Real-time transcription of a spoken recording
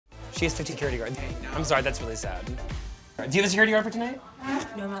She has 15 security guards. I'm sorry, that's really sad. Do you have a security guard for tonight?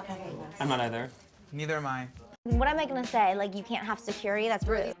 No, I'm not having one. I'm not either. Neither am I. What am I gonna say? Like, you can't have security? That's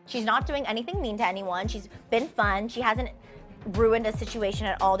rude. She's not doing anything mean to anyone. She's been fun. She hasn't ruined a situation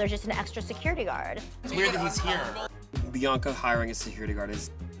at all. There's just an extra security guard. It's weird that he's here. Bianca hiring a security guard is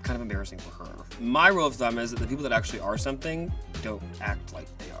kind of embarrassing for her. My rule of thumb is that the people that actually are something don't act like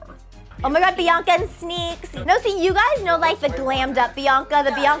they are. Oh my God, Bianca and sneaks. No, see, you guys know like the glammed up Bianca.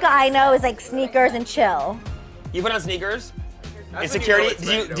 The Bianca I know is like sneakers and chill. You put on sneakers? Is security,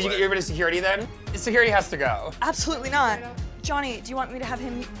 did you get rid of security then? Security has to go. Absolutely not. Johnny, do you want me to have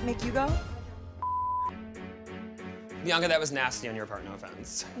him make you go? Bianca, that was nasty on your part, no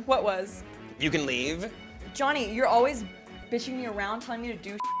offense. What was? You can leave. Johnny, you're always bitching me around, telling me to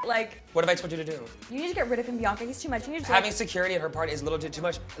do like. What have I told you to do? You need to get rid of him, Bianca. He's too much. You need to Having security at her party is a little too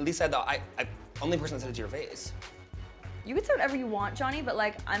much. At least I only person that said it to your face. You can say whatever you want, Johnny, but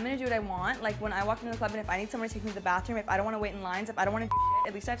like, I'm gonna do what I want. Like, when I walk into the club and if I need someone to take me to the bathroom, if I don't want to wait in lines, if I don't want to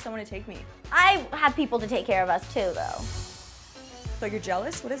at least I have someone to take me. I have people to take care of us too, though. So you're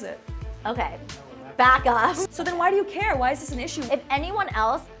jealous? What is it? Okay, back up. So then why do you care? Why is this an issue? If anyone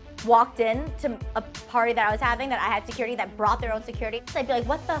else walked in to a party that I was having that I had security that brought their own security, I'd be like,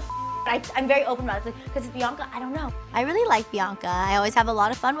 what the f? I'm very open about it, because it's Bianca, I don't know. I really like Bianca. I always have a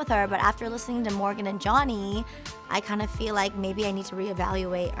lot of fun with her, but after listening to Morgan and Johnny, I kind of feel like maybe I need to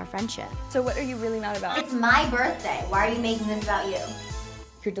reevaluate our friendship. So what are you really mad about? It's my birthday. Why are you making this about you?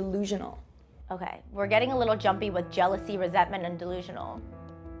 You're delusional. Okay, we're getting a little jumpy with jealousy, resentment, and delusional.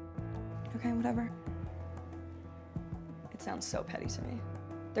 Okay, whatever. It sounds so petty to me.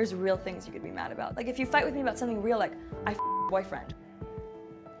 There's real things you could be mad about. Like if you fight with me about something real, like I your boyfriend.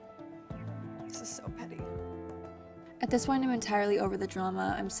 This is so petty. At this point, I'm entirely over the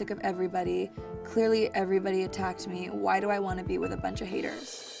drama. I'm sick of everybody. Clearly, everybody attacked me. Why do I want to be with a bunch of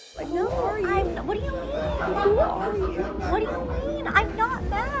haters? Like, no, What do you mean? who are you? What do you mean? I'm not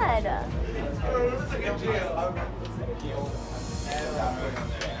mad.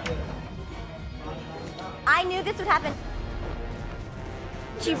 I knew this would happen.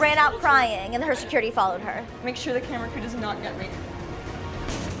 She ran out crying and her security followed her. Make sure the camera crew does not get me.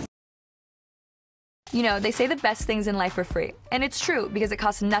 You know, they say the best things in life are free. And it's true, because it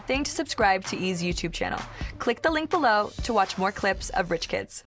costs nothing to subscribe to E's YouTube channel. Click the link below to watch more clips of Rich Kids.